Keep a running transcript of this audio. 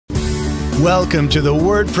Welcome to the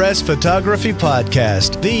WordPress Photography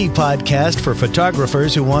Podcast, the podcast for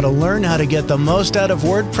photographers who want to learn how to get the most out of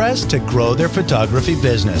WordPress to grow their photography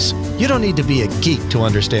business. You don't need to be a geek to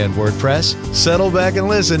understand WordPress. Settle back and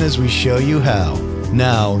listen as we show you how.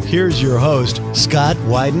 Now, here's your host, Scott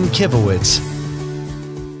Wyden-Kivowitz.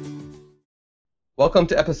 Welcome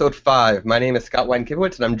to episode 5. My name is Scott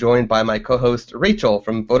Wyden-Kivowitz, and I'm joined by my co-host, Rachel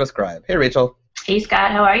from Photoscribe. Hey, Rachel. Hey, Scott.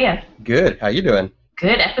 How are you? Good. How you doing?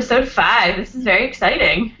 Good. Episode 5. This is very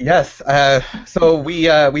exciting. Yes. So we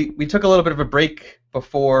took a little bit of a break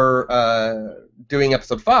before doing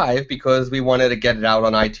episode 5 because we wanted to get it out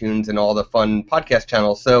on iTunes and all the fun podcast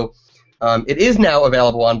channels. So it is now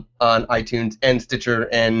available on iTunes and Stitcher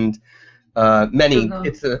and many.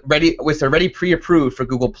 Google. It's already pre-approved for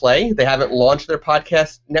Google Play. They haven't launched their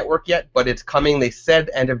podcast network yet, but it's coming. They said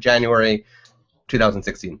end of January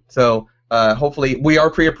 2016. So hopefully we are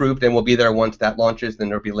pre-approved and we'll be there once that launches. Then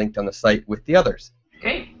it'll be linked on the site with the others.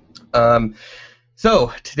 Great.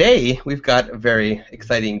 So today we've got a very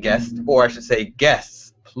exciting guest, or I should say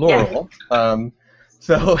guests, plural. Yes.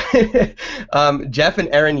 So Jeff and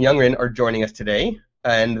Erin Youngren are joining us today,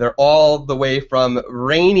 and they're all the way from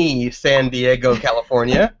rainy San Diego,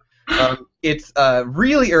 California. It's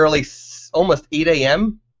really early, almost 8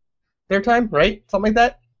 a.m. their time, right? Something like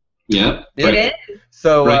that? Yeah. It is.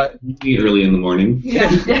 So early in the morning. Yeah.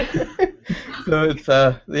 So it's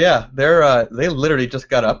they literally just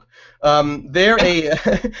got up. They're a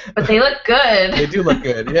but they look good. They do look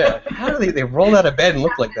good, yeah. How do they roll out of bed and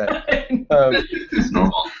look like that? It's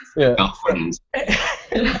normal. Yeah.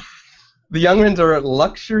 The Youngrens are a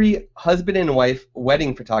luxury husband and wife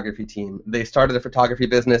wedding photography team. They started a photography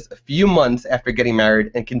business a few months after getting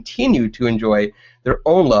married and continue to enjoy their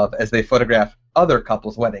own love as they photograph other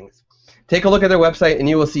couples' weddings. Take a look at their website and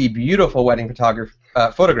you will see beautiful wedding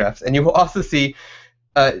photographs, and you will also see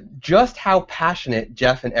just how passionate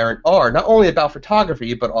Jeff and Erin are, not only about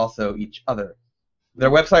photography, but also each other.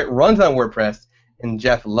 Their website runs on WordPress, and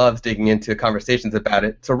Jeff loves digging into conversations about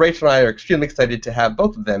it, so Rachel and I are extremely excited to have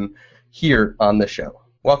both of them here on the show.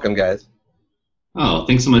 Welcome, guys. Oh,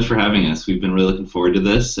 thanks so much for having us. We've been really looking forward to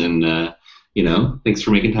this, and thanks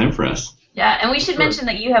for making time for us. Yeah, and we should mention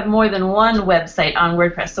that you have more than one website on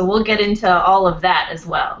WordPress, so we'll get into all of that as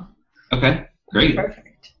well. Okay, great.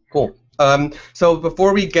 Perfect. Cool. So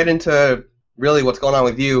before we get into really what's going on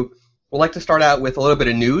with you, we'd like to start out with a little bit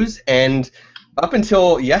of news. And up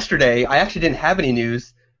until yesterday, I actually didn't have any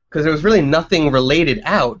news because there was really nothing related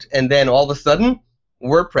out. And then all of a sudden,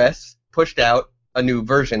 WordPress pushed out a new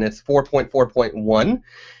version. It's 4.4.1.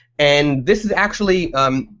 And this is actually,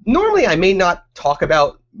 normally I may not talk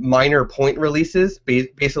about minor point releases,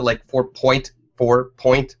 basically like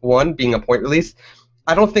 4.4.1 being a point release.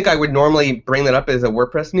 I don't think I would normally bring that up as a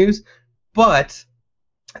WordPress news, but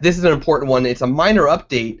this is an important one. It's a minor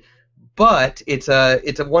update, but it's a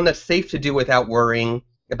one that's safe to do without worrying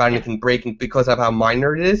about anything breaking because of how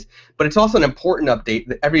minor it is. But it's also an important update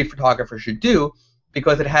that every photographer should do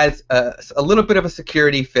because it has a little bit of a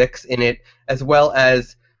security fix in it, as well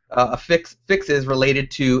as fixes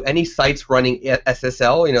related to any sites running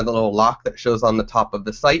SSL, the little lock that shows on the top of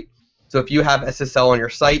the site. So if you have SSL on your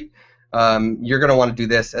site, you're going to want to do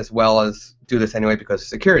this as well as do this anyway because of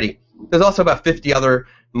security. There's also about 50 other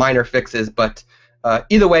minor fixes, but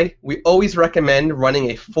either way, we always recommend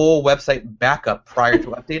running a full website backup prior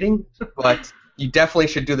to updating, but you definitely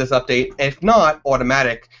should do this update. If not,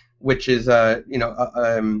 automatic, which is, a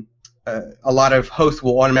lot of hosts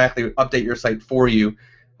will automatically update your site for you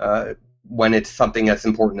when it's something as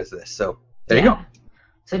important as this. So there you go.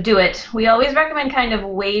 So do it. We always recommend kind of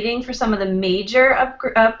waiting for some of the major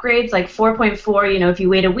upgrades, like 4.4. If you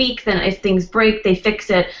wait a week, then if things break, they fix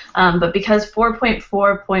it. But because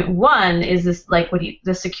 4.4.1 is this,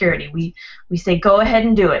 the security, we say go ahead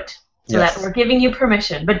and do it. So that we're giving you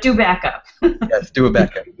permission, but do backup. Yes, do a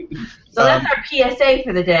backup. So that's our PSA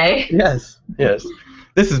for the day. Yes.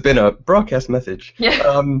 This has been a broadcast message.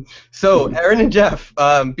 Yeah. So, Erin and Jeff,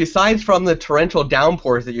 besides from the torrential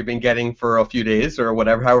downpours that you've been getting for a few days or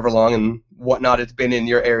whatever, however long and whatnot it's been in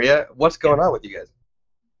your area, what's going on with you guys?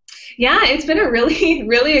 Yeah, it's been a really,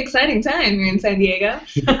 really exciting time here in San Diego.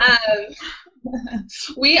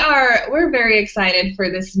 We're very excited for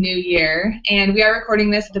this new year, and we are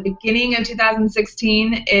recording this at the beginning of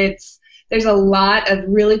 2016. There's a lot of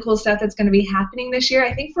really cool stuff that's going to be happening this year.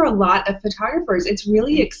 I think for a lot of photographers, it's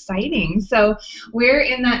really exciting. So we're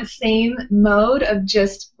in that same mode of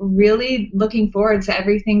just really looking forward to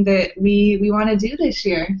everything that we want to do this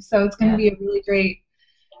year. So it's going to be a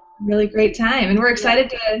really great time, and we're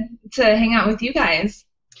excited to hang out with you guys.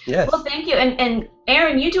 Yes. Well, thank you. And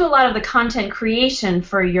Aaron, you do a lot of the content creation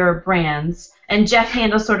for your brands, and Jeff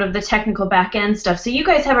handles sort of the technical back end stuff. So you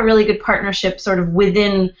guys have a really good partnership sort of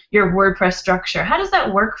within your WordPress structure. How does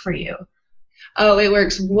that work for you? Oh, it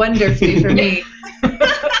works wonderfully for me.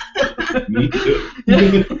 Me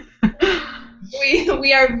too.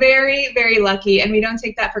 We are very, very lucky, and we don't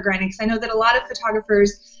take that for granted, because I know that a lot of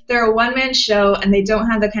photographers, they're a one-man show and they don't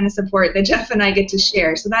have the kind of support that Jeff and I get to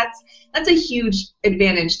share. So that's a huge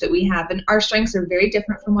advantage that we have, and our strengths are very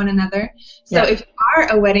different from one another. So if you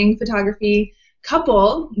are a wedding photography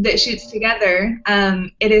couple that shoots together,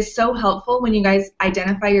 it is so helpful when you guys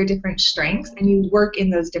identify your different strengths and you work in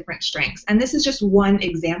those different strengths. And this is just one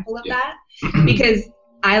example of that, because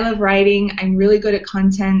I love writing. I'm really good at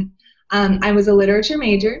content. I was a literature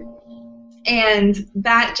major, and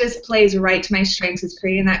that just plays right to my strengths, is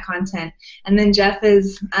creating that content. And then Jeff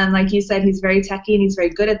is, like you said, he's very techie and he's very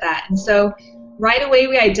good at that. And so right away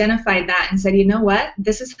we identified that and said, you know what,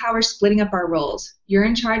 this is how we're splitting up our roles. You're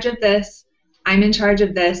in charge of this, I'm in charge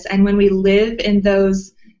of this. And when we live in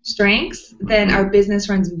those strengths, then our business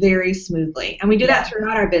runs very smoothly. And we do that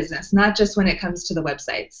throughout our business, not just when it comes to the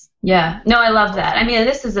websites. Yeah, no, I love that. I mean,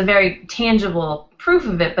 this is a very tangible proof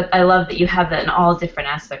of it, but I love that you have that in all different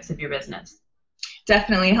aspects of your business.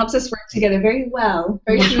 Definitely. It helps us work together very well,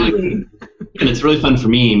 very smoothly. And it's really fun for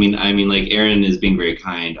me. I mean, like, Aaron is being very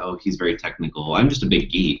kind. Oh, he's very technical. I'm just a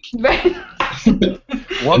big geek. Right.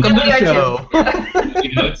 Welcome to the show.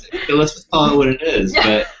 Let's just call it what it is.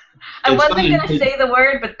 But I wasn't going to say the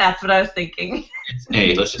word, but that's what I was thinking.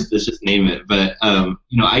 Hey, let's just name it. But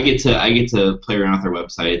I get to play around with our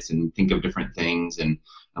websites and think of different things, and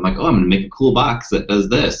I'm like, oh, I'm going to make a cool box that does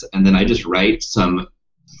this, and then I just write some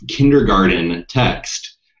kindergarten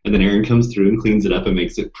text, and then Aaron comes through and cleans it up and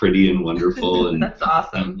makes it pretty and wonderful, and that's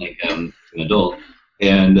awesome. Like an adult,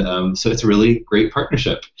 and so it's a really great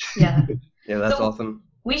partnership. Yeah. Yeah, that's awesome.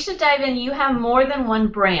 We should dive in. You have more than one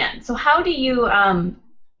brand, so how do you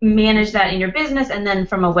manage that in your business, and then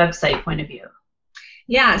from a website point of view?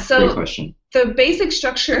 Yeah, so great question. The basic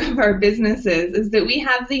structure of our businesses is that we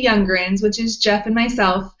have the Youngrens, which is Jeff and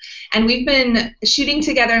myself, and we've been shooting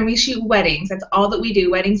together, and we shoot weddings. That's all that we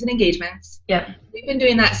do, weddings and engagements. Yep. We've been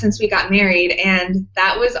doing that since we got married, and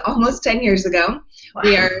that was almost 10 years ago. Wow.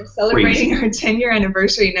 We are celebrating our 10-year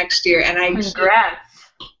anniversary next year, and congrats.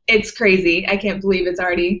 It's crazy. I can't believe it's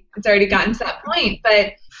already gotten to that point,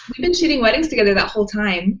 but we've been shooting weddings together that whole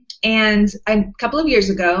time. And a couple of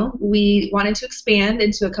years ago, we wanted to expand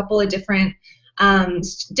into a couple of different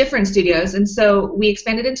studios, and so we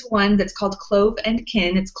expanded into one that's called Clove and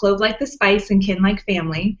Kin. It's Clove like the spice and Kin like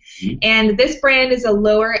family. And this brand is a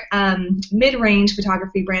lower mid-range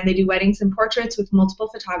photography brand. They do weddings and portraits with multiple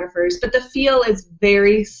photographers, but the feel is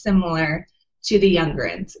very similar to the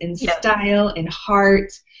Youngrens in style, in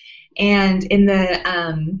heart, and in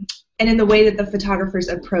the way that the photographers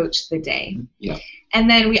approach the day. Yeah. And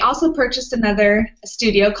then we also purchased another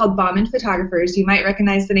studio called Bauman Photographers. You might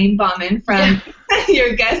recognize the name Bauman from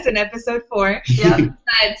your guest in episode 4. Yeah.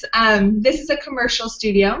 But this is a commercial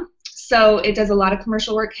studio. So it does a lot of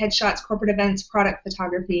commercial work, headshots, corporate events, product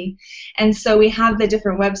photography. And so we have the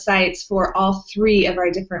different websites for all 3 of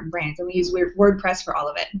our different brands, and we use WordPress for all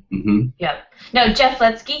of it. Mm-hmm. Yep. Now, Jeff,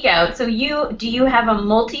 let's geek out. So do you have a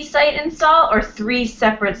multi-site install or 3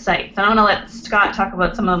 separate sites? And I want to let Scott talk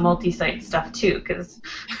about some of the multi-site stuff too, because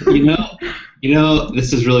You know,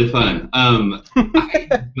 this is really fun. I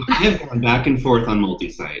have gone back and forth on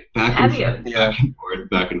multi-site, back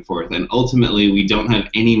and forth, and ultimately we don't have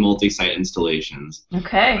any multi-site installations.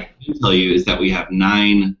 Okay. What I can tell you is that we have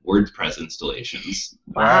 9 WordPress installations.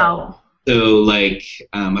 Wow. So like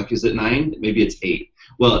is it 9? Maybe it's 8.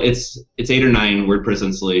 Well, it's 8 or 9 WordPress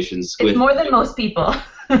installations. It's more than most people.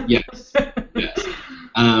 Yes.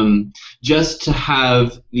 Just to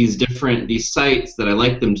have these sites that I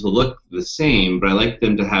like them to look the same, but I like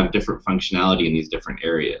them to have different functionality in these different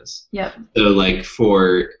areas. Yep. So like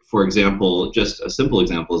for example, just a simple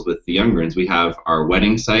example is with the Youngrens, we have our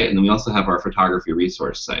wedding site, and then we also have our photography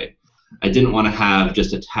resource site. I didn't want to have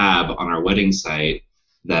just a tab on our wedding site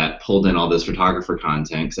that pulled in all this photographer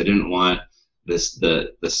content, because I didn't want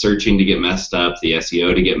the searching to get messed up, the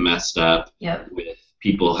SEO to get messed up. Yep. With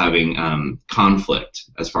people having conflict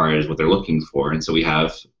as far as what they're looking for. And so we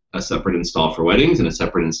have a separate install for weddings and a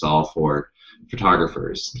separate install for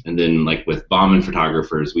photographers. And then like with Bauman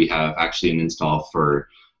Photographers, we have actually an install for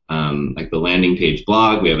like the landing page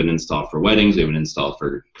blog. We have an install for weddings. We have an install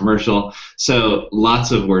for commercial. So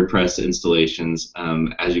lots of WordPress installations.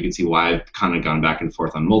 As you can see, why I've kind of gone back and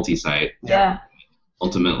forth on multi-site. Yeah.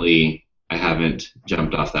 Ultimately, I haven't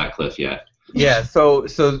jumped off that cliff yet. Yeah. So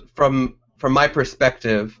from from my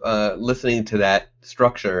perspective, listening to that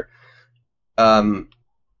structure,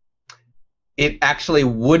 it actually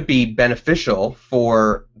would be beneficial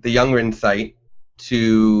for the Youngrens site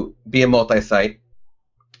to be a multi-site.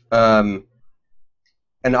 And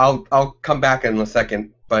I'll come back in a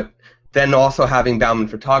second, but then also having Bauman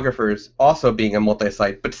Photographers also being a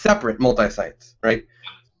multi-site, but separate multi-sites, right?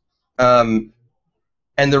 And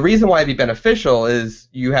the reason why it'd be beneficial is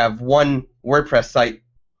you have one WordPress site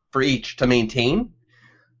for each to maintain,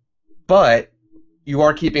 but you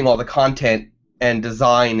are keeping all the content and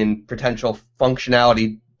design and potential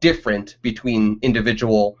functionality different between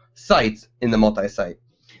individual sites in the multi-site.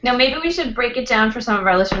 Now, maybe we should break it down for some of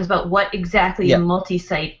our listeners about what exactly a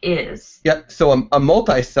multi-site is. Yep. So a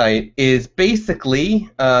multi-site is basically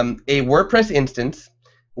a WordPress instance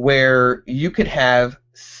where you could have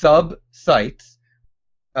sub-sites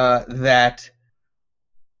that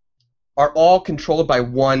are all controlled by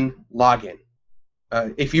one login.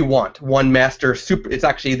 If you want one master super, it's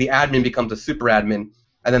actually the admin becomes a super admin,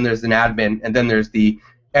 and then there's an admin, and then there's the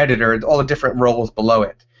editor, all the different roles below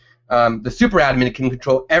it. The super admin can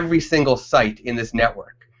control every single site in this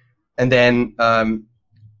network, and then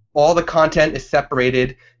all the content is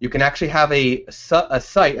separated. You can actually have a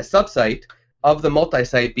subsite of the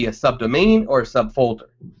multi-site be a subdomain or a subfolder.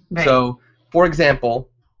 Right. So, for example,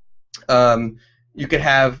 you could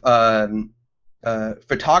have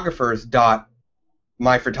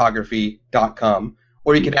photographers.myphotography.com,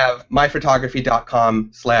 or you could have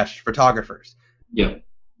myphotography.com/photographers. Yeah.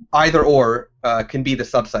 Either or can be the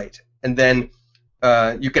subsite, and then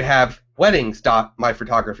you could have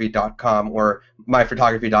weddings.myphotography.com or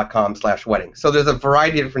myphotography.com/weddings. So there's a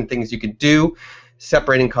variety of different things you could do.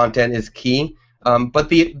 Separating content is key, but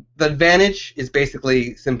the advantage is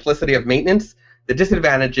basically simplicity of maintenance. The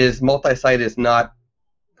disadvantage is multi-site is not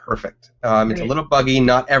perfect. It's a little buggy.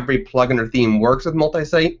 Not every plugin or theme works with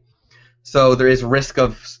multi-site, so there is risk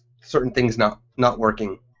of certain things not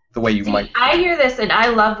working the way you might. I hear this and I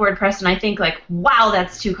love WordPress and I think like, wow,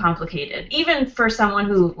 that's too complicated, even for someone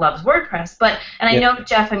who loves WordPress. And I know,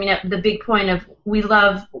 Jeff, I mean, the big point of we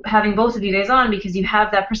love having both of you guys on because you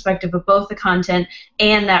have that perspective of both the content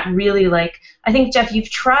and that really I think, Jeff, you've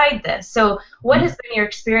tried this. So what has been your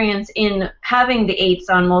experience in having the 8s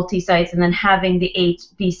on multi-sites and then having the 8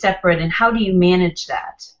 be separate, and how do you manage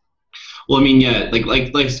that? Well, I mean, yeah,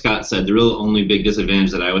 like Scott said, the real only big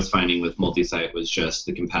disadvantage that I was finding with multi-site was just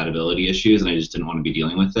the compatibility issues, and I just didn't want to be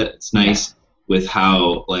dealing with it. It's nice with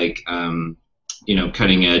how cutting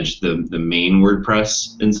edge the main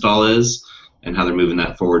WordPress install is, and how they're moving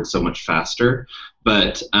that forward so much faster.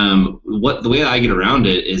 But the way I get around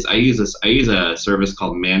it is I use a service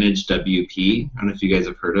called Manage WP. I don't know if you guys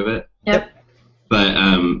have heard of it. Yep. But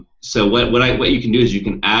so what you can do is you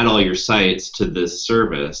can add all your sites to this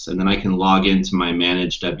service, and then I can log into my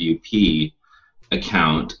Manage WP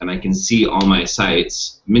account, and I can see all my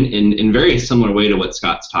sites in very similar way to what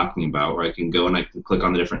Scott's talking about, where I can go and I can click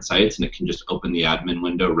on the different sites, and it can just open the admin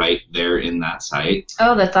window right there in that site.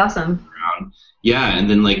 Oh, that's awesome. Yeah, and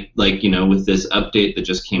then with this update that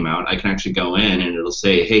just came out, I can actually go in and it'll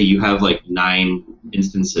say, hey, you have 9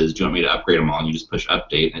 instances. Do you want me to upgrade them all? And you just push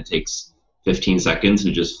update, and it takes 15 seconds,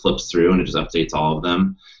 and it just flips through and it just updates all of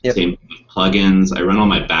them. Yep. Same with plugins. I run all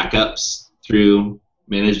my backups through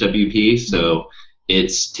Manage WP, so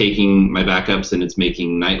it's taking my backups and it's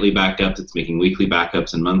making nightly backups, it's making weekly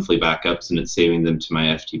backups and monthly backups, and it's saving them to my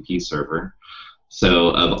FTP server. So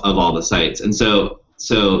of all the sites, and so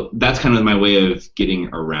that's kind of my way of getting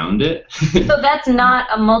around it. So that's not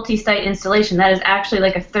a multi-site installation. That is actually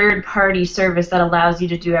like a third-party service that allows you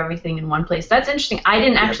to do everything in one place. That's interesting. I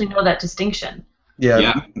didn't actually know that distinction.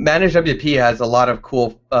 Yeah. Manage WP has a lot of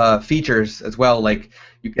cool features as well. Like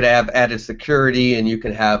you could have added security, and you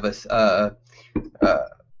can have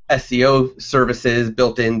SEO services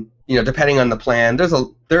built in. Depending on the plan.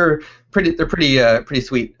 They're pretty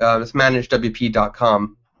sweet. It's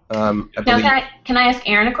managewp.com. Now, can I ask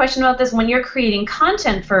Aaron a question about this? When you're creating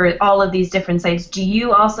content for all of these different sites, do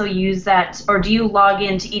you also use that, or do you log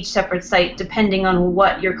into each separate site depending on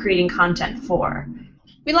what you're creating content for?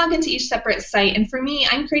 We log into each separate site, and for me,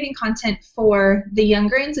 I'm creating content for the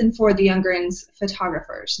Youngrens and for the Youngrens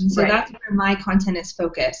photographers, and so that's where my content is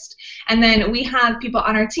focused. And then we have people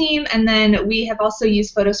on our team, and then we have also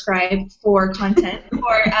used Photoscribe for content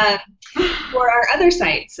for our other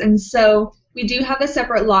sites, and so we do have the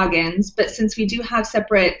separate logins, but since we do have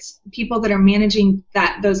separate people that are managing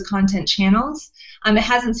those content channels, it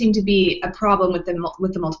hasn't seemed to be a problem with the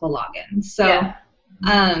multiple logins. So,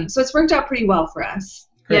 so it's worked out pretty well for us.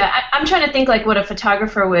 Yeah, I'm trying to think like what a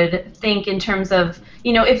photographer would think in terms of,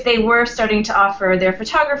 if they were starting to offer their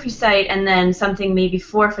photography site and then something maybe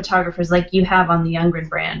for photographers like you have on the Youngren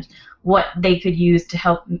brand, what they could use to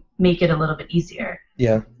help make it a little bit easier.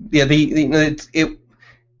 Yeah. It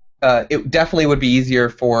definitely would be easier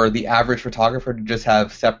for the average photographer to just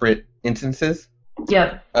have separate instances.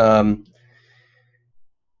 Yep.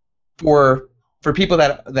 For people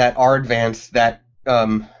that are advanced, that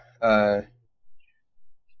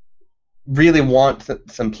really want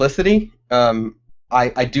simplicity,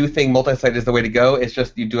 I do think multi-site is the way to go. It's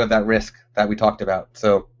just you do have that risk that we talked about.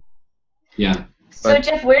 So. Yeah. So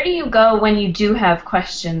Jeff, where do you go when you do have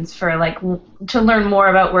questions for to learn more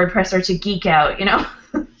about WordPress or to geek out?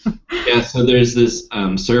 Yeah. So there's this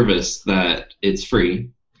service that it's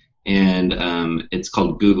free, and it's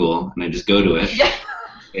called Google, and I just go to it.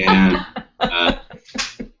 And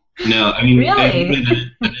no, I mean, really?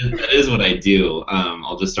 that is what I do.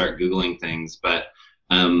 I'll just start Googling things, but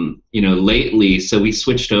lately, so we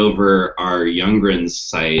switched over our Youngrens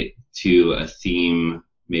site to a theme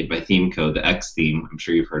made by ThemeCode, the X theme. I'm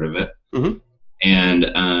sure you've heard of it. Mm-hmm.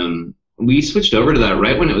 And we switched over to that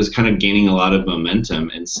right when it was kind of gaining a lot of momentum.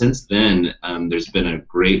 And since then, there's been a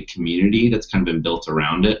great community that's kind of been built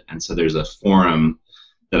around it. And so there's a forum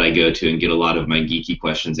that I go to and get a lot of my geeky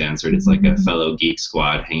questions answered. It's like a fellow geek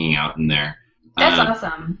squad hanging out in there. That's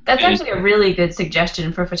awesome. That's actually a really good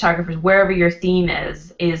suggestion for photographers. Wherever your theme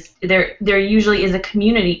is there usually is a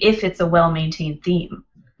community if it's a well-maintained theme.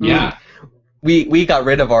 Yeah. We got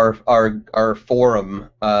rid of our forum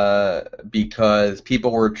because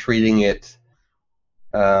people were treating it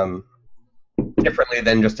differently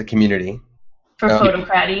than just a community. For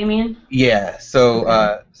Photocrati, you mean? Yeah.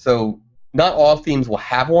 So so not all themes will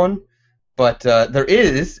have one, but there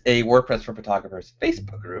is a WordPress for Photographers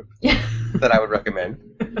Facebook group that I would recommend.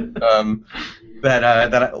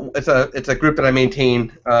 It's a group that I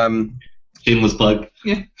maintain. Shameless plug.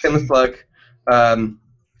 Yeah. Shameless plug.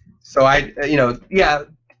 So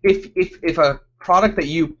if a product that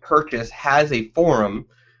you purchase has a forum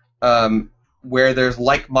where there's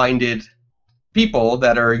like-minded people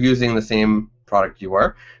that are using the same product you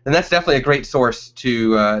are, then that's definitely a great source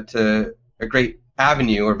to a great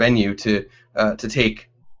avenue or venue to take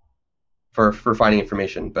for finding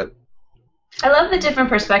information. But I love the different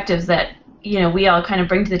perspectives that we all kind of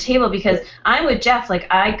bring to the table, because I'm with Jeff. Like,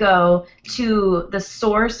 I go to the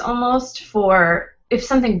source almost for if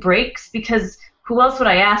something breaks, because who else would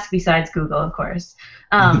I ask besides Google, of course?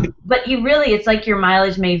 But it's like your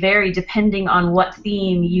mileage may vary depending on what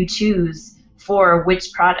theme you choose for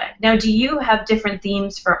which product. Now, do you have different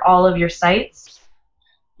themes for all of your sites?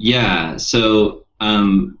 Yeah, so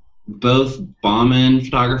both Bauman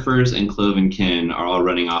Photographers and Cloven Kin are all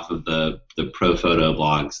running off of the ProPhoto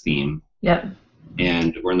Blogs theme. Yep.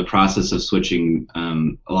 And we're in the process of switching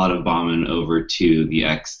a lot of Bauman over to the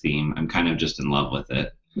X theme. I'm kind of just in love with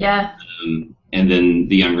it. Yeah. And then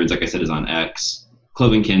the Youngrens, like I said, is on X.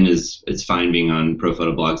 Cloven Kin it's fine being on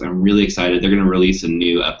ProPhoto Blogs. I'm really excited. They're going to release a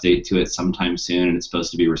new update to it sometime soon, and it's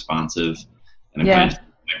supposed to be responsive. And I'm kind of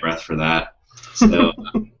taking my breath for that. So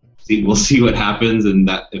we'll see what happens, and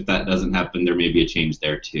if that doesn't happen, there may be a change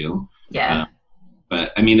there too. Yeah.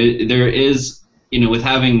 But I mean, there is. With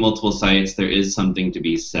having multiple sites, there is something to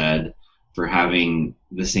be said for having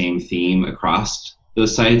the same theme across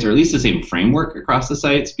those sites, or at least the same framework across the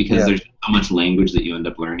sites, because there's so much language that you end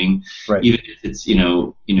up learning. Right. Even if it's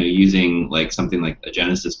using like something like a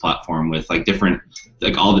Genesis platform with like different,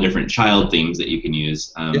 like all the different child themes that you can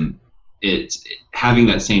use. It's having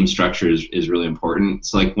that same structure is really important.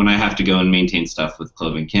 So like when I have to go and maintain stuff with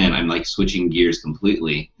Cloven Kin, I'm like switching gears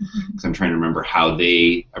completely because I'm trying to remember how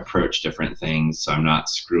they approach different things, so I'm not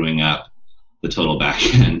screwing up the total back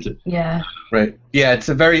end. Yeah. Right. Yeah, it's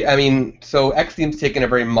so X theme's taken a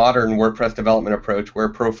very modern WordPress development approach, where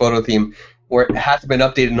ProPhoto theme, where it hasn't been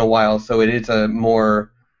updated in a while, so it is a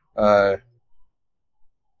more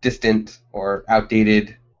distant or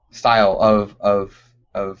outdated style of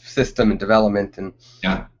system and development, and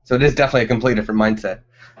so it is definitely a completely different mindset.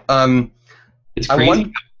 It's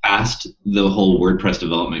crazy how fast the whole WordPress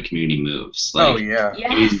development community moves. Like, oh yeah.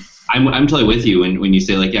 Yes. I'm totally with you when you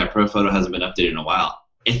say like, yeah, ProPhoto hasn't been updated in a while.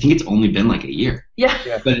 I think it's only been like a year. Yeah.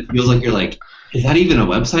 But it feels like you're like, is that even a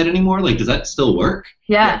website anymore? Like, does that still work?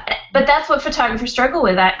 Yeah. But that's what photographers struggle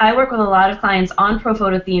with. I work with a lot of clients on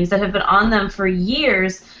ProPhoto themes that have been on them for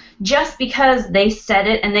years, just because they set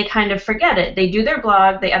it and they kind of forget it. They do their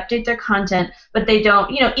blog, they update their content, but they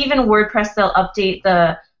don't, even WordPress, they'll update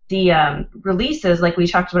the releases like we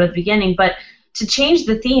talked about at the beginning, but to change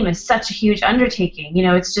the theme is such a huge undertaking.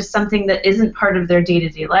 It's just something that isn't part of their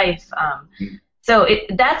day-to-day life. So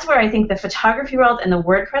that's where I think the photography world and the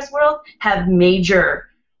WordPress world have major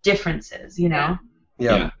differences, you know?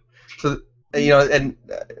 Yeah. So, and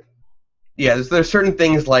there's certain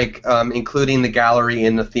things like including the gallery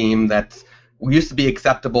in the theme that used to be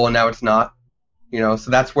acceptable and now it's not. So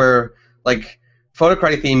that's where, like,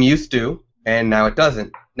 Photocrati theme used to, and now it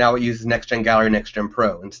doesn't. Now it uses Next-Gen Gallery, Next-Gen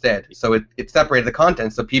Pro instead. So it separated the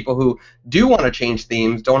content, so people who do want to change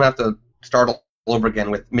themes don't have to start all over again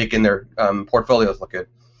with making their portfolios look good.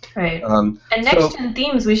 Right. And Next-Gen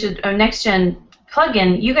themes, Next-Gen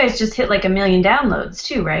plugin, you guys just hit like 1 million downloads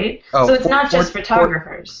too, right? Oh, so it's not just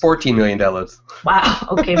photographers. 14 million downloads. Wow.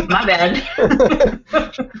 Okay, my bad.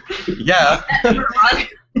 Yeah.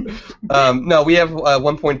 No, we have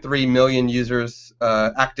 1.3 million users,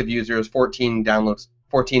 active users, 14 million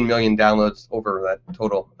downloads over that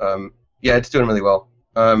total. Yeah, it's doing really well.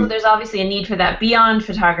 So there's obviously a need for that beyond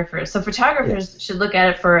photographers. So photographers should look at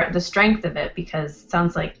it for the strength of it, because it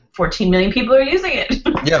sounds like 14 million people are using it.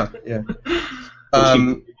 Yeah.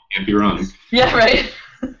 Can't be wrong. Yeah, right.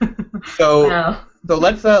 So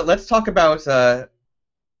let's talk about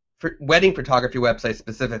wedding photography websites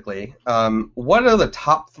specifically. What are the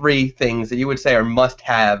top 3 things that you would say are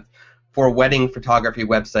must-have for a wedding photography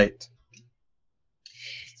website?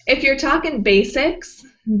 If you're talking basics,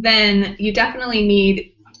 then you definitely need,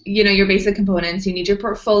 your basic components. You need your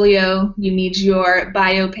portfolio, you need your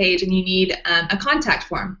bio page, and you need a contact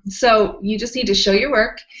form. So you just need to show your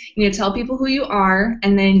work, you need to tell people who you are,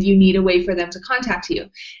 and then you need a way for them to contact you.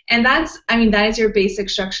 And that is your basic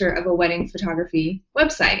structure of a wedding photography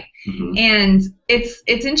website. Mm-hmm. And it's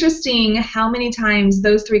interesting how many times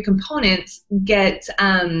those 3 components get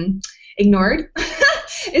ignored,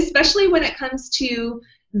 especially when it comes to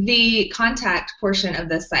the contact portion of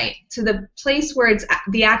the site, to the place where it's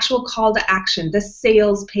the actual call to action, the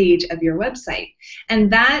sales page of your website. And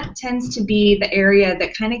that tends to be the area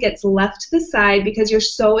that kind of gets left to the side because you're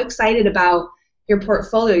so excited about your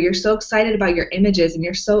portfolio, you're so excited about your images, and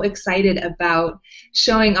you're so excited about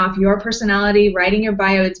showing off your personality, writing your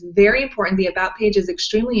bio. It's very important. The about page is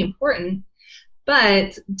extremely important.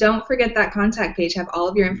 But don't forget that contact page. Have all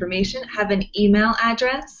of your information. Have an email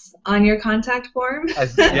address on your contact form.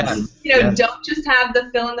 Yes. Don't just have the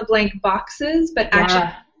fill-in-the-blank boxes, but actually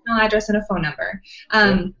have an email address and a phone number.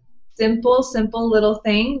 Simple little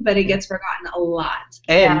thing, but it gets forgotten a lot.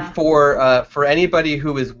 And for anybody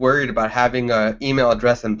who is worried about having an email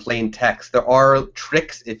address in plain text, there are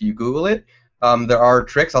tricks if you Google it. There are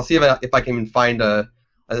tricks. I'll see if I can find a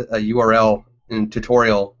URL and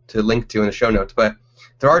tutorial to link to in the show notes, but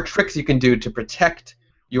there are tricks you can do to protect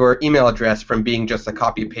your email address from being just a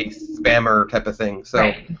copy-paste spammer type of thing.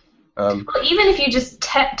 So, well, even if you just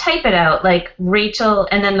type it out, like Rachel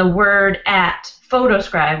and then the word at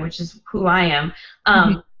Photoscribe, which is who I am,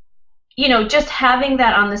 just having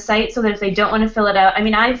that on the site so that if they don't want to fill it out,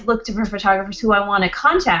 I've looked for photographers who I want to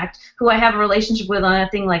contact, who I have a relationship with on a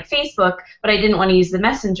thing like Facebook, but I didn't want to use the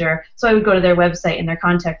messenger, so I would go to their website and their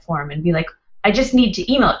contact form and be like, I just need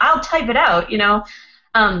to email it. I'll type it out,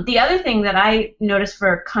 The other thing that I noticed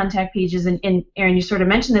for contact pages, and Aaron, you sort of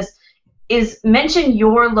mentioned this, is mention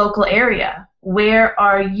your local area. Where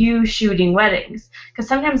are you shooting weddings? Because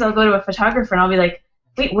sometimes I'll go to a photographer and I'll be like,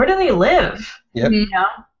 wait, where do they live? Yep.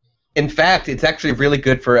 In fact, it's actually really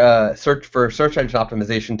good for search engine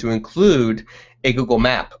optimization to include a Google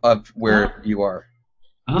map of where you are.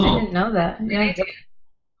 I didn't know that. Yeah.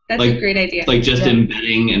 That's a great idea. Like just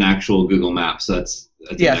embedding an actual Google Maps. That's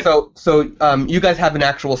So you guys have an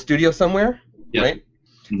actual studio somewhere, right?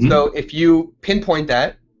 Mm-hmm. So if you pinpoint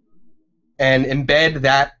that and embed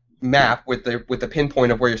that map with the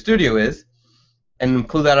pinpoint of where your studio is, and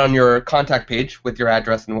include that on your contact page with your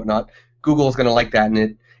address and whatnot, Google's going to like that,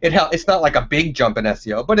 and it helps. It's not like a big jump in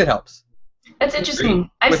SEO, but it helps. That's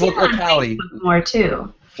interesting. I've seen that on Facebook more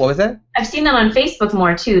too. What was that? I've seen that on Facebook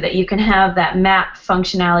more too, that you can have that map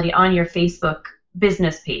functionality on your Facebook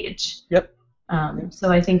business page. Yep. So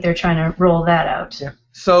I think they're trying to roll that out. Yeah.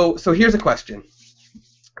 So here's a question.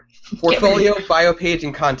 Portfolio, bio page,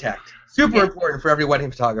 and contact. Super important for every wedding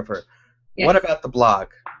photographer. Yes. What about the blog?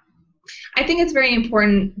 I think it's very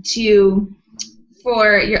important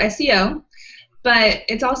for your SEO, but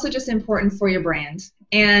it's also just important for your brand.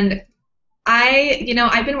 And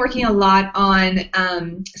I've been working a lot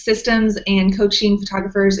on systems and coaching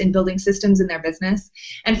photographers in building systems in their business.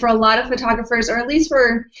 And for a lot of photographers, or at least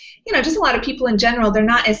for, just a lot of people in general, they're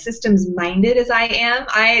not as systems-minded as I am.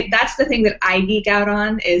 That's the thing that I geek out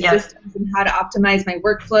on is systems and how to optimize my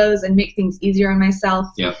workflows and make things easier on myself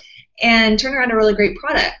and turn around a really great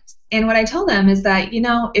product. And what I tell them is that,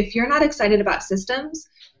 if you're not excited about systems,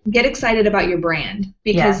 get excited about your brand,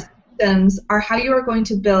 because systems are how you are going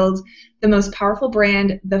to build the most powerful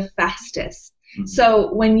brand the fastest.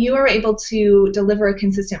 So when you are able to deliver a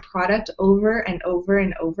consistent product over and over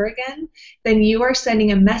and over again, then you are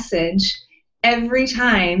sending a message every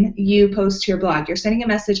time you post to your blog. You're sending a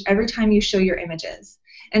message every time you show your images.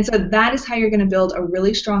 And so that is how you're going to build a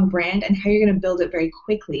really strong brand and how you're going to build it very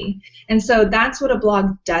quickly. And so that's what a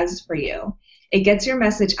blog does for you. It gets your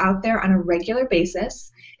message out there on a regular basis.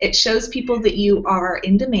 It shows people that you are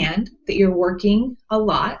in demand, that you're working a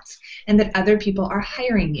lot, and that other people are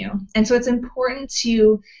hiring you. And so it's important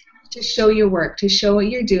to show your work, to show what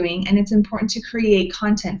you're doing, and it's important to create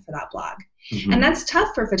content for that blog. And that's tough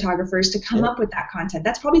for photographers to come up with that content.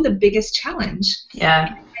 That's probably the biggest challenge.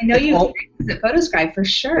 Yeah. I know you've experienced at Photoscribe for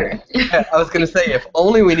sure. Yeah, I was going to say, if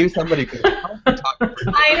only we knew somebody could help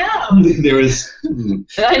photographers. I know. There was.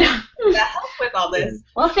 I know. To help with all this.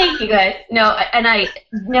 Well, thank you guys. No, and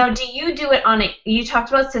now, do you do it on you talked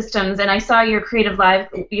about systems, and I saw your Creative Live,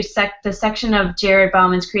 the section of Jared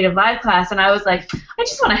Bauman's Creative Live class, and I was like, I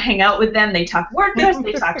just want to hang out with them. They talk WordPress,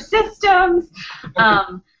 they talk systems.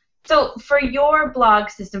 So for your blog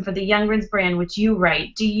system, for the Youngrens brand, which you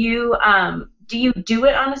write, do you do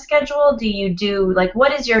it on a schedule? Do you do, like,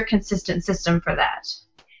 what is your consistent system for that?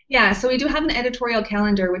 Yeah, so we do have an editorial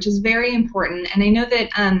calendar, which is very important. And I know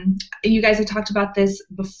that you guys have talked about this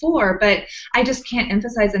before, but I just can't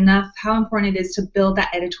emphasize enough how important it is to build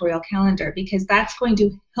that editorial calendar, because that's going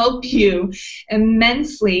to help you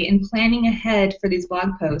immensely in planning ahead for these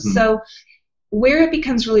blog posts. So where it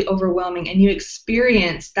becomes really overwhelming and you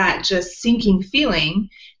experience that just sinking feeling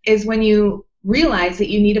is when you realize that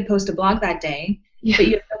you need to post a blog that day, but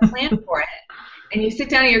you have no plan for it. And you sit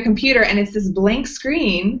down at your computer and it's this blank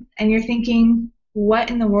screen and you're thinking, what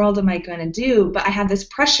in the world am I going to do? But I have this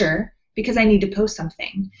pressure because I need to post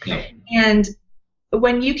something. And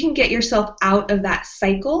when you can get yourself out of that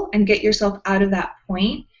cycle and get yourself out of that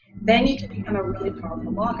point, then you can become a really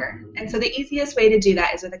powerful blogger. And so the easiest way to do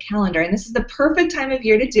that is with a calendar. And this is the perfect time of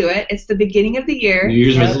year to do it. It's the beginning of the year. New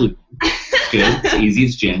Year's resolution. Good. It's easy.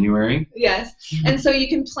 It's January. Yes. And so you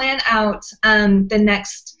can plan out the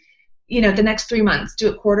next 3 months. Do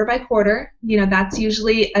it quarter by quarter. That's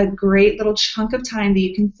usually a great little chunk of time that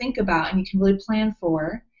you can think about and you can really plan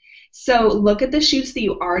for. So look at the shoots that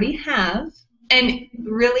you already have. And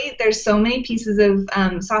really, there's so many pieces of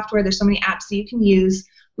software. There's so many apps that you can use.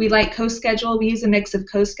 We like CoSchedule. We use a mix of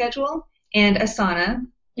CoSchedule and Asana.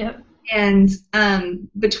 Yep. And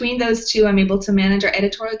between those two, I'm able to manage our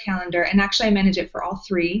editorial calendar. And actually, I manage it for all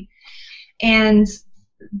three. And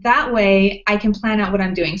that way, I can plan out what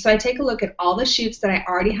I'm doing. So I take a look at all the shoots that I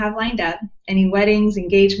already have lined up, any weddings,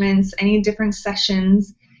 engagements, any different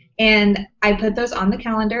sessions, and I put those on the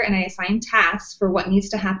calendar and I assign tasks for what needs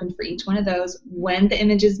to happen for each one of those, when the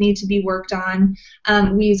images need to be worked on.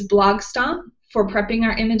 We use BlogStomp for prepping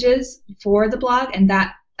our images for the blog, and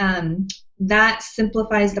that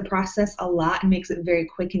simplifies the process a lot and makes it very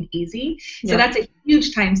quick and easy. So that's a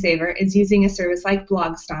huge time saver, is using a service like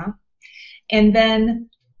BlogStomp. And then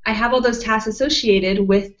I have all those tasks associated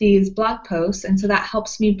with these blog posts, and so that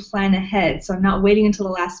helps me plan ahead. So I'm not waiting until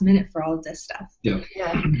the last minute for all of this stuff. Yeah.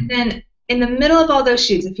 And then in the middle of all those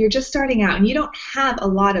shoots, if you're just starting out and you don't have a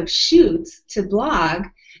lot of shoots to blog,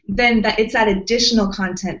 then it's that additional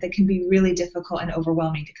content that can be really difficult and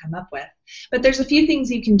overwhelming to come up with. But there's a few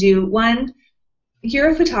things you can do. One, you're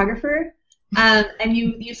a photographer, and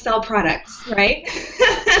you sell products, right?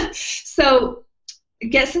 So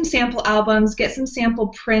get some sample albums, get some sample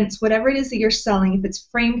prints, whatever it is that you're selling. If it's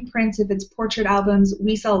framed prints, if it's portrait albums,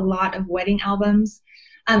 we sell a lot of wedding albums.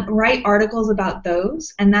 Write articles about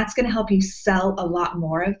those, and that's going to help you sell a lot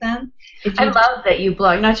more of them. I love that you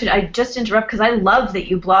blog. I just interrupt because I love that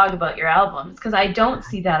you blog about your albums, because I don't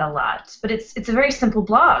see that a lot. But it's a very simple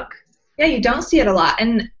blog. Yeah, you don't see it a lot.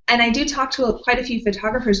 And I do talk to quite a few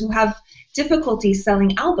photographers who have difficulty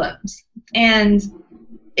selling albums. And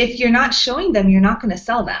if you're not showing them, you're not going to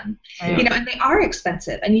sell them. And they are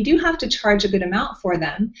expensive, and you do have to charge a good amount for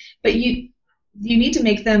them, but you need to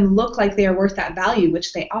make them look like they are worth that value,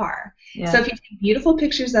 which they are. So if you take beautiful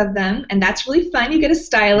pictures of them, and that's really fun, you get to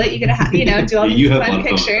style it, you get to do all these fun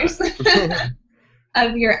pictures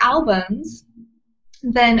of your albums,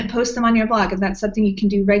 then post them on your blog, and that's something you can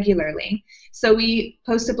do regularly. So we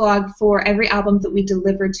post a blog for every album that we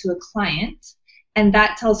deliver to a client, and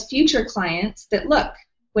that tells future clients that, look,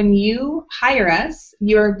 when you hire us,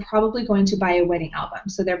 you're probably going to buy a wedding album,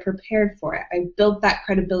 so they're prepared for it. I built that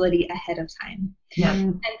credibility ahead of time.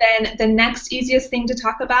 And then the next easiest thing to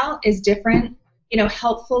talk about is different,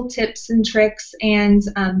 helpful tips and tricks and,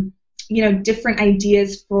 different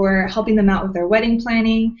ideas for helping them out with their wedding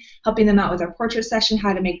planning, helping them out with their portrait session,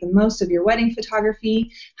 how to make the most of your wedding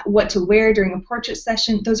photography, what to wear during a portrait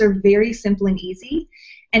session. Those are very simple and easy,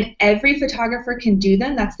 and every photographer can do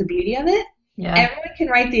them. That's the beauty of it. Yeah. Everyone can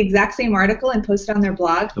write the exact same article and post it on their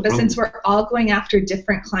blog, but since we're all going after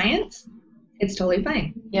different clients, it's totally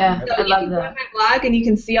fine. Yeah, so I love that. You can go on my blog and you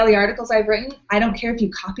can see all the articles I've written. I don't care if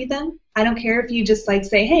you copy them. I don't care if you just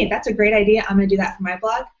say, hey, that's a great idea. I'm going to do that for my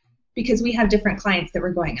blog, because we have different clients that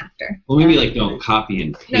we're going after. Well, maybe don't copy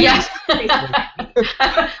and paste. Yeah.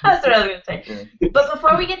 That's what I was going to say. But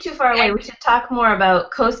before we get too far away, we should talk more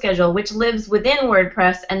about CoSchedule, which lives within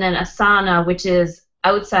WordPress, and then Asana, which is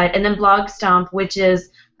outside, and then BlogStomp, which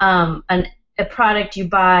is a product you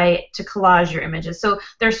buy to collage your images. So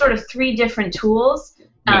there's sort of 3 different tools,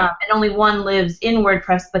 and only one lives in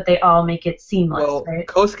WordPress, but they all make it seamless. Well, right?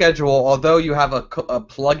 CoSchedule, although you have a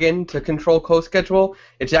plugin to control CoSchedule,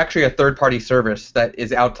 it's actually a third-party service that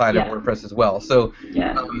is outside of WordPress as well. So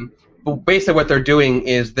but basically what they're doing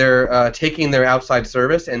is they're taking their outside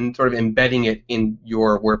service and sort of embedding it in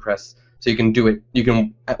your WordPress. So you can do it, you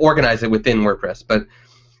can organize it within WordPress. But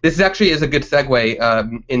this actually is a good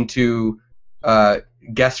segue into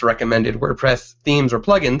guest recommended WordPress themes or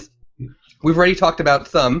plugins. We've already talked about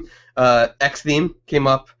some. Xtheme came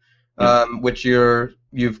up, which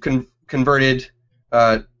you've converted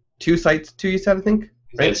 2 sites to, you said, I think,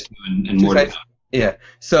 right? Yes, and more sites. Yeah.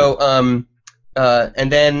 So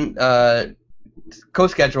and then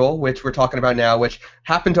CoSchedule, which we're talking about now, which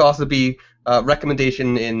happened to also be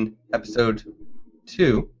recommendation in episode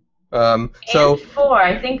 2. And 4,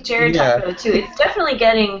 I think Jared talked about it too. It's definitely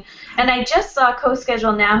getting, and I just saw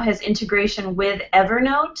CoSchedule now has integration with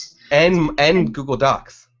Evernote and Google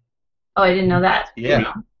Docs. Oh, I didn't know that.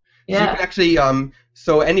 Yeah. So you can actually,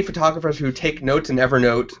 so any photographers who take notes in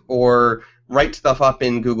Evernote or write stuff up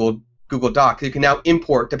in Google Docs, you can now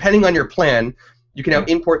import, depending on your plan, you can now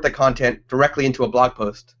import the content directly into a blog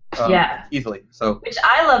post. Easily. So. Which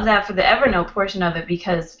I love that for the Evernote portion of it,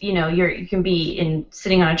 because you can be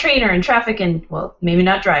sitting on a train or in traffic and, well, maybe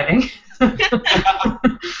not driving, and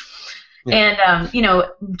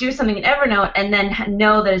do something in Evernote and then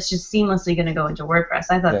know that it's just seamlessly going to go into WordPress.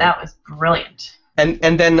 I thought that was brilliant.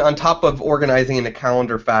 And then on top of organizing in a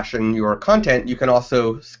calendar fashion your content, you can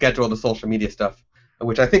also schedule the social media stuff,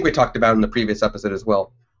 which I think we talked about in the previous episode as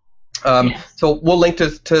well. So we'll link to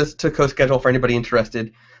CoSchedule for anybody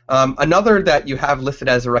interested. Another that you have listed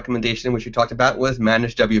as a recommendation, which you talked about, was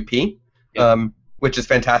Manage WP, which is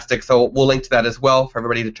fantastic. So we'll link to that as well for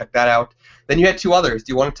everybody to check that out. Then you had 2 others.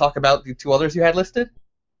 Do you want to talk about the 2 others you had listed?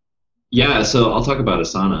 Yeah, so I'll talk about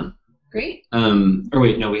Asana. Great. Or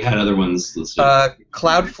wait, no, we had other ones listed.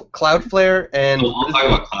 Cloudflare and. I'll talk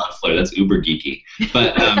about Cloudflare. That's uber geeky.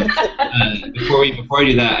 But before I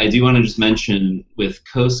do that, I do want to just mention with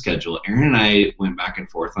CoSchedule, Aaron and I went back and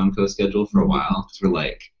forth on CoSchedule for a while, because we're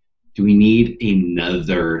like, do we need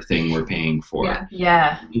another thing we're paying for?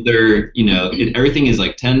 Yeah. Everything is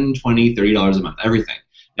like $10, $20, $30 a month, everything.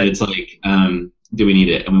 And it's like, do we need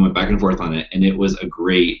it? And we went back and forth on it, and it was a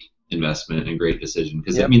great investment and great decision,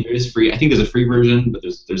 because there is free. I think there's a free version, but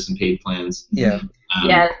there's some paid plans. Yeah.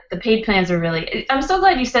 The paid plans are really. I'm so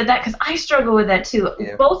glad you said that, because I struggle with that too,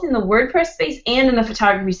 both in the WordPress space and in the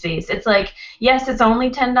photography space. It's like, yes, it's only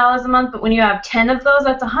 $10 a month, but when you have 10 of those,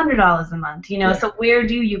 that's $100 a month. So where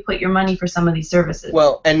do you put your money for some of these services?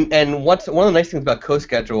 Well, and what's one of the nice things about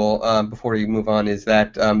CoSchedule, before you move on, is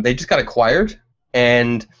that they just got acquired,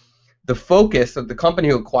 and the focus of the company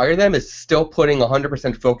who acquired them is still putting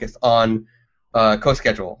 100% focus on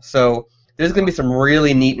CoSchedule. So there's going to be some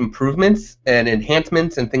really neat improvements and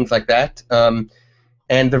enhancements and things like that.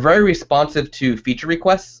 And they're very responsive to feature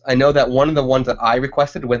requests. I know that one of the ones that I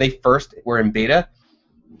requested when they first were in beta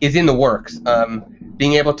is in the works.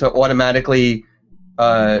 Being able to automatically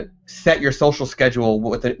set your social schedule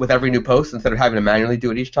with every new post instead of having to manually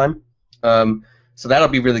do it each time. So that'll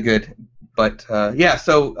be really good. But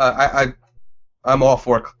so I'm all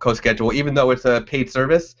for CoSchedule, even though it's a paid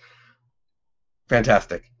service.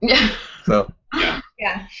 Fantastic. Yeah. So.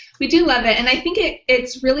 Yeah, we do love it, and I think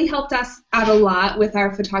it's really helped us out a lot with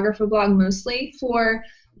our photographer blog, mostly for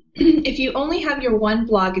if you only have your one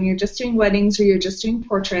blog and you're just doing weddings or you're just doing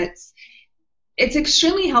portraits. It's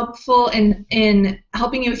extremely helpful in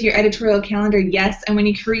helping you with your editorial calendar, yes, and when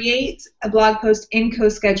you create a blog post in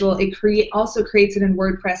CoSchedule, it also creates it in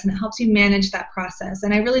WordPress, and it helps you manage that process,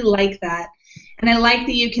 and I really like that. And I like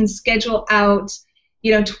that you can schedule out,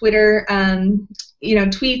 Twitter,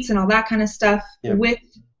 tweets and all that kind of stuff with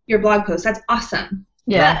your blog post. That's awesome.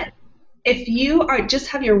 Yeah. But if you just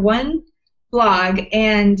have your one blog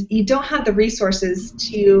and you don't have the resources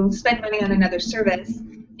to spend money on another service,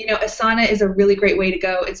 Asana is a really great way to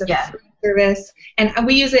go. It's a free service, and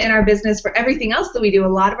we use it in our business for everything else that we do, a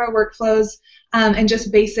lot of our workflows, and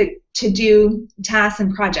just basic to-do tasks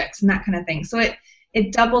and projects and that kind of thing. So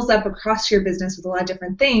it doubles up across your business with a lot of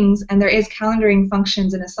different things, and there is calendaring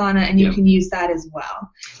functions in Asana, and you can use that as well.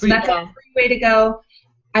 So that's a free way to go.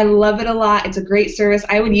 I love it a lot. It's a great service.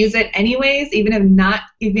 I would use it anyways, even if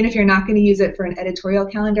you're not going to use it for an editorial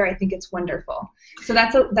calendar. I think it's wonderful. So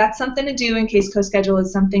that's something to do in case CoSchedule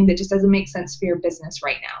is something that just doesn't make sense for your business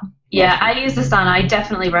right now. Yeah, I use Asana. I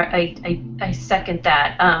definitely I second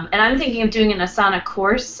that. And I'm thinking of doing an Asana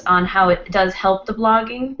course on how it does help the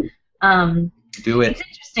blogging. Do it. It's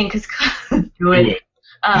interesting because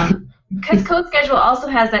CoSchedule also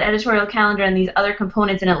has that editorial calendar and these other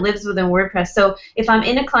components, and it lives within WordPress. So if I'm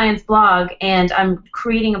in a client's blog and I'm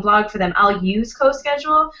creating a blog for them, I'll use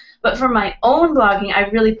CoSchedule. But for my own blogging, I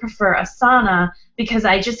really prefer Asana because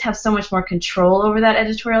I just have so much more control over that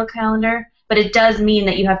editorial calendar. But it does mean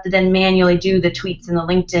that you have to then manually do the tweets and the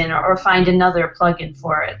LinkedIn or find another plugin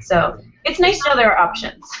for it. So it's nice to know there are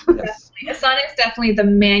options. Yes. Asana is definitely the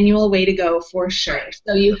manual way to go for sure.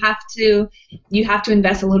 So you have to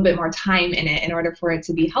invest a little bit more time in it in order for it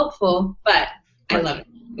to be helpful. But I love it.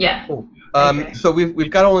 Yeah. Cool. So we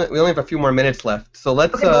only have a few more minutes left. So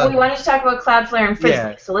let's. Okay, well, we wanted to talk about Cloudflare and Frisbee.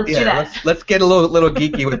 Yeah, so let's do that. Let's get a little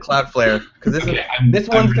geeky with Cloudflare because this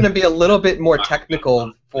one's going to be a little bit more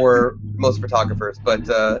technical for most photographers, but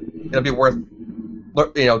it'll be worth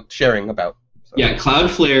sharing about. So. Yeah,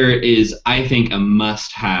 Cloudflare is, I think, a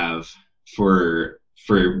must-have for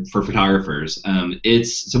photographers.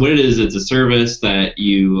 It's a service that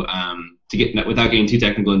you without getting too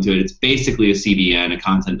technical into it, it's basically a CDN, a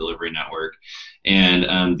content delivery network,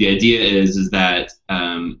 and the idea is that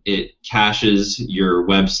it caches your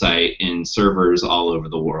website in servers all over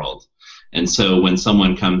the world. And so when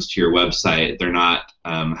someone comes to your website, they're not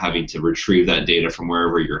having to retrieve that data from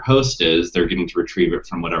wherever your host is. They're getting to retrieve it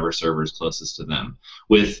from whatever server is closest to them,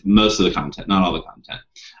 with most of the content, not all the content.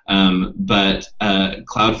 But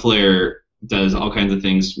Cloudflare does all kinds of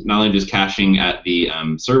things, not only just caching at the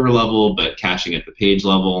server level, but caching at the page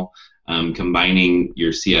level, combining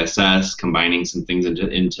your CSS, combining some things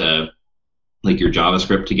into like your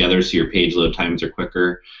JavaScript together so your page load times are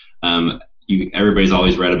quicker. Everybody's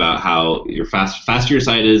always read about how faster your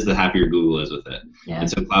site is, the happier Google is with it. Yeah. And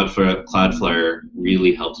so Cloudflare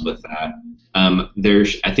really helps with that.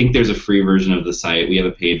 I think there's a free version of the site. We have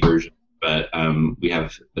a paid version, but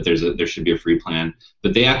there should be a free plan.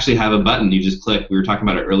 But they actually have a button you just click. We were talking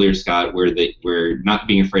about it earlier, Scott, where we're not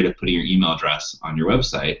being afraid of putting your email address on your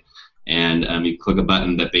website, and you click a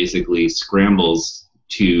button that basically scrambles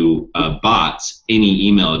to bots any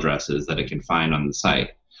email addresses that it can find on the site.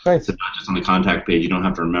 Right. So not just on the contact page, you don't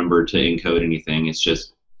have to remember to encode anything. It's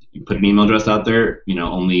just you put an email address out there.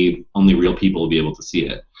 Only real people will be able to see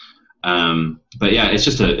it. But yeah, it's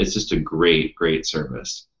just a great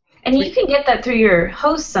service. And you can get that through your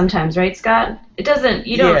host sometimes, right, Scott? It doesn't.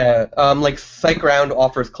 You don't. Yeah. Like SiteGround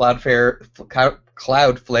offers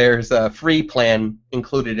Cloudflare's free plan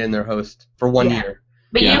included in their host for 1 year.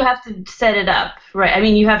 But you have to set it up, right? I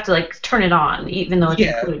mean, you have to turn it on, even though it's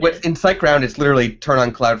included. In SiteGround, it's literally turn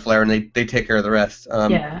on Cloudflare, and they take care of the rest.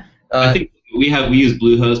 I think we use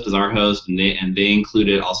Bluehost as our host, and they include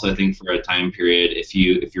it also. I think for a time period, if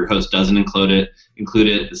your host doesn't include it,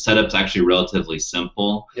 the setup's actually relatively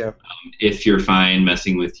simple. Yeah. If you're fine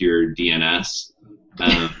messing with your DNS.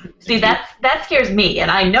 See, that scares me,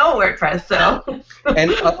 and I know WordPress, so.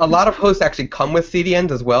 And a lot of hosts actually come with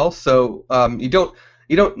CDNs as well, so you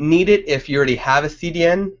don't need it if you already have a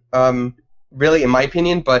CDN, really, in my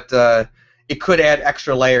opinion. But it could add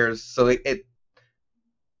extra layers. So if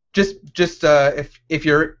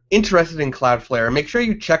you're interested in Cloudflare, make sure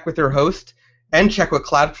you check with your host and check with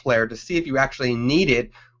Cloudflare to see if you actually need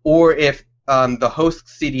it, or if the host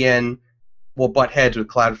CDN will butt heads with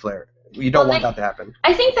Cloudflare. You don't want that to happen.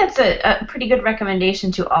 I think that's a pretty good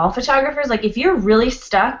recommendation to all photographers. Like, if you're really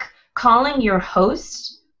stuck, calling your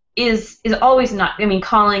host is always not. I mean,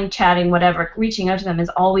 calling, chatting, whatever, reaching out to them is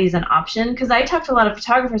always an option. Because I talk to a lot of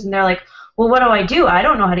photographers, and they're like, "Well, what do? I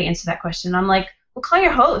don't know how to answer that question." I'm like, "Well, call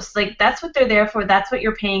your host. Like, that's what they're there for. That's what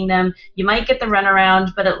you're paying them. You might get the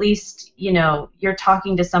runaround, but at least you're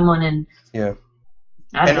talking to someone." And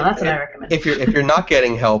I don't know. That's what I recommend. If you're not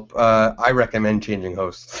getting help, I recommend changing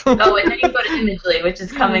hosts. Oh, and then you go to Imagely, which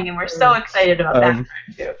is coming, and we're so excited about that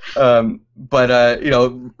too. But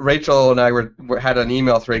Rachel and I had an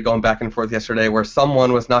email thread going back and forth yesterday where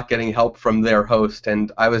someone was not getting help from their host,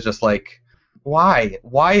 and I was just like, Why?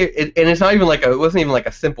 And it's not even like it wasn't even like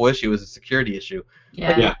a simple issue. It was a security issue.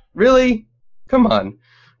 Yeah. Like, really? Come on.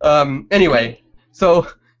 Anyway, so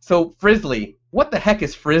Frizzly. What the heck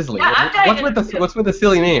is Frizzly? Yeah, What's with the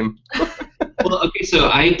silly name? Well, okay, so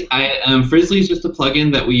Frizzly is just a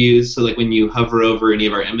plugin that we use. So like when you hover over any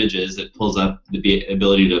of our images, it pulls up the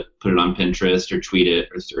ability to put it on Pinterest or tweet it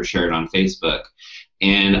or share it on Facebook.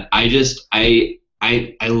 And I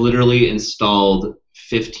literally installed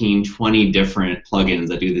 15, 20 different plugins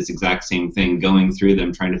that do this exact same thing, going through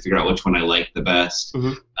them, trying to figure out which one I liked the best.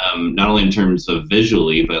 Mm-hmm. Not only in terms of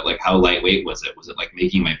visually, but like how lightweight was it? Was it like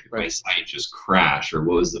making my site just crash, or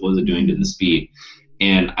what was it doing to the speed?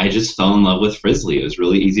 And I just fell in love with Frizzly. It was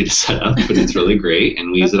really easy to set up, but it's really great,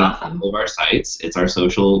 and we use it on all of our sites. It's our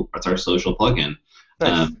social plugin.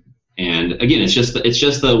 Nice. And again, it's just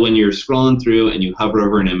the when you're scrolling through and you hover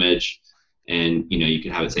over an image, and you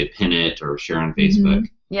can have it say pin it or share on Facebook.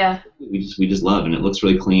 Mm-hmm. Yeah. We just love, and it looks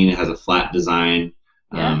really clean. It has a flat design.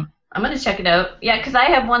 Yeah. I'm gonna check it out. Yeah, because I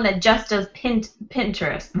have one that just does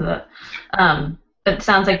Pinterest. But it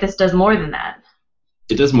sounds like this does more than that.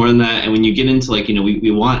 It does more than that, and when you get into like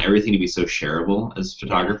we want everything to be so shareable as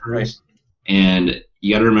photographers, and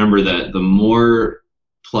you got to remember that the more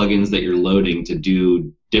plugins that you're loading to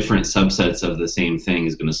do different subsets of the same thing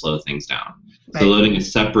is going to slow things down. So loading a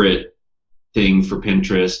separate thing for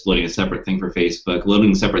Pinterest, loading a separate thing for Facebook,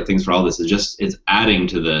 loading separate things for all this it's adding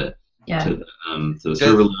to the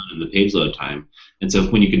server load and the page load time. And so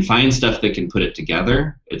when you can find stuff that can put it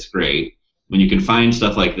together, it's great. When you can find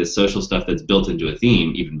stuff like this social stuff that's built into a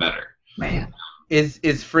theme, even better. Right.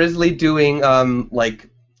 Is Frizzly doing like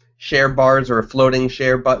share bars or floating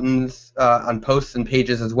share buttons on posts and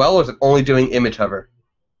pages as well, or is it only doing image hover?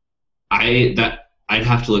 I'd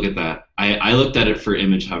have to look at that. I looked at it for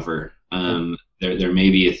image hover. There may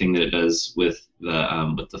be a thing that it does with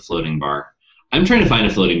the floating bar. I'm trying to find a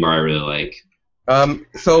floating bar I really like.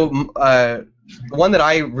 The one that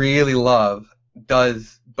I really love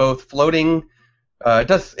does both floating. It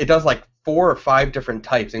does like 4 or 5 different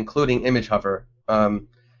types, including image hover. And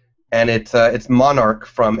it's Monarch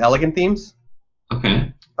from Elegant Themes.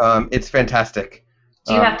 Okay. It's fantastic.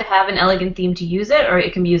 Do you have to have an Elegant theme to use it, or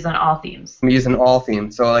it can be used on all themes? I'm using all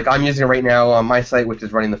themes. So like I'm using it right now on my site, which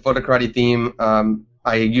is running the Photo Karate theme.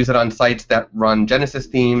 I use it on sites that run Genesis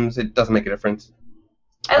themes. It doesn't make a difference.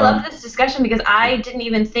 I love this discussion because I didn't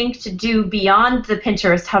even think to do beyond the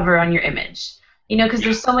Pinterest hover on your image. Because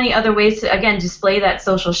there's so many other ways to, again, display that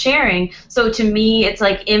social sharing. So to me, it's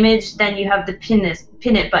like image, then you have the pin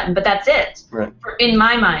it button, but that's it in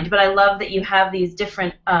my mind. But I love that you have these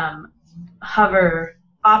different hover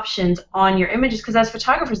options on your images because as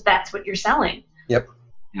photographers, that's what you're selling. Yep.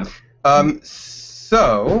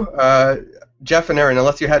 So, Jeff and Aaron,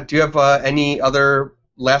 do you have any other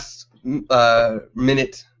last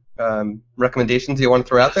minute recommendations you want to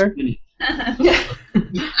throw out there?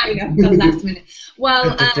 I know, the last minute.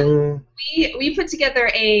 Well, we put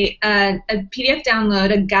together a PDF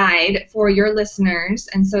download, a guide for your listeners,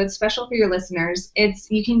 and so it's special for your listeners.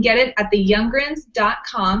 You can get it at the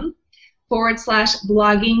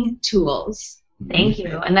youngrens.com/blogging tools. Thank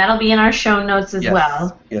you, and that'll be in our show notes as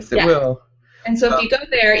well. Yes, it will. And so if you go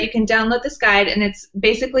there, you can download this guide, and it's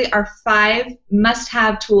basically our 5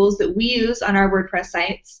 must-have tools that we use on our WordPress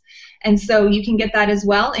sites. And so you can get that as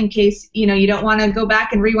well in case you don't want to go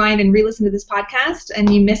back and rewind and re-listen to this podcast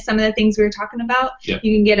and you missed some of the things we were talking about. Yep.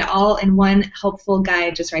 You can get it all in one helpful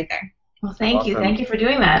guide just right there. Well, thank you. Thank you for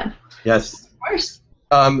doing that. Yes. Of course.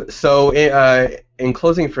 So in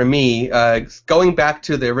closing for me, going back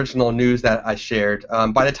to the original news that I shared,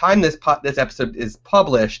 by the time this episode is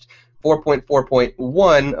published,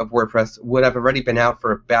 4.4.1 of WordPress would have already been out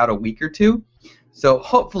for about a week or 2. So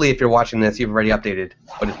hopefully if you're watching this, you've already updated.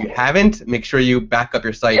 But if you haven't, make sure you back up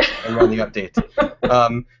your site and run the update.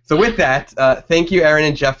 So with that, thank you, Aaron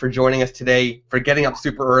and Jeff, for joining us today, for getting up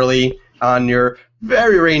super early on your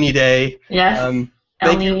very rainy day. Yes,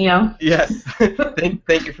 El Nino. Yes.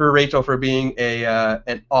 Thank you for Rachel for being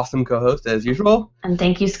an awesome co-host, as usual. And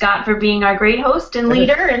thank you, Scott, for being our great host and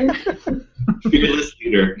leader. And Fearless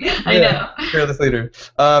leader. I know. Fearless leader.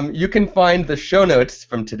 You can find the show notes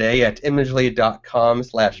from today at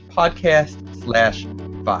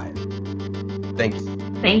imagely.com/podcast/5. Thanks.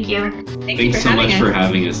 Thank you. Thanks so much for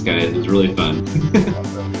having us, guys. It was really fun.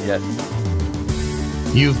 Awesome. Yes.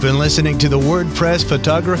 You've been listening to the WordPress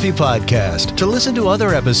Photography Podcast. To listen to other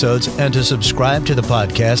episodes and to subscribe to the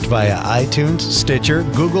podcast via iTunes, Stitcher,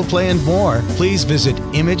 Google Play, and more, please visit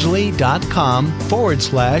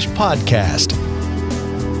imagely.com/podcast.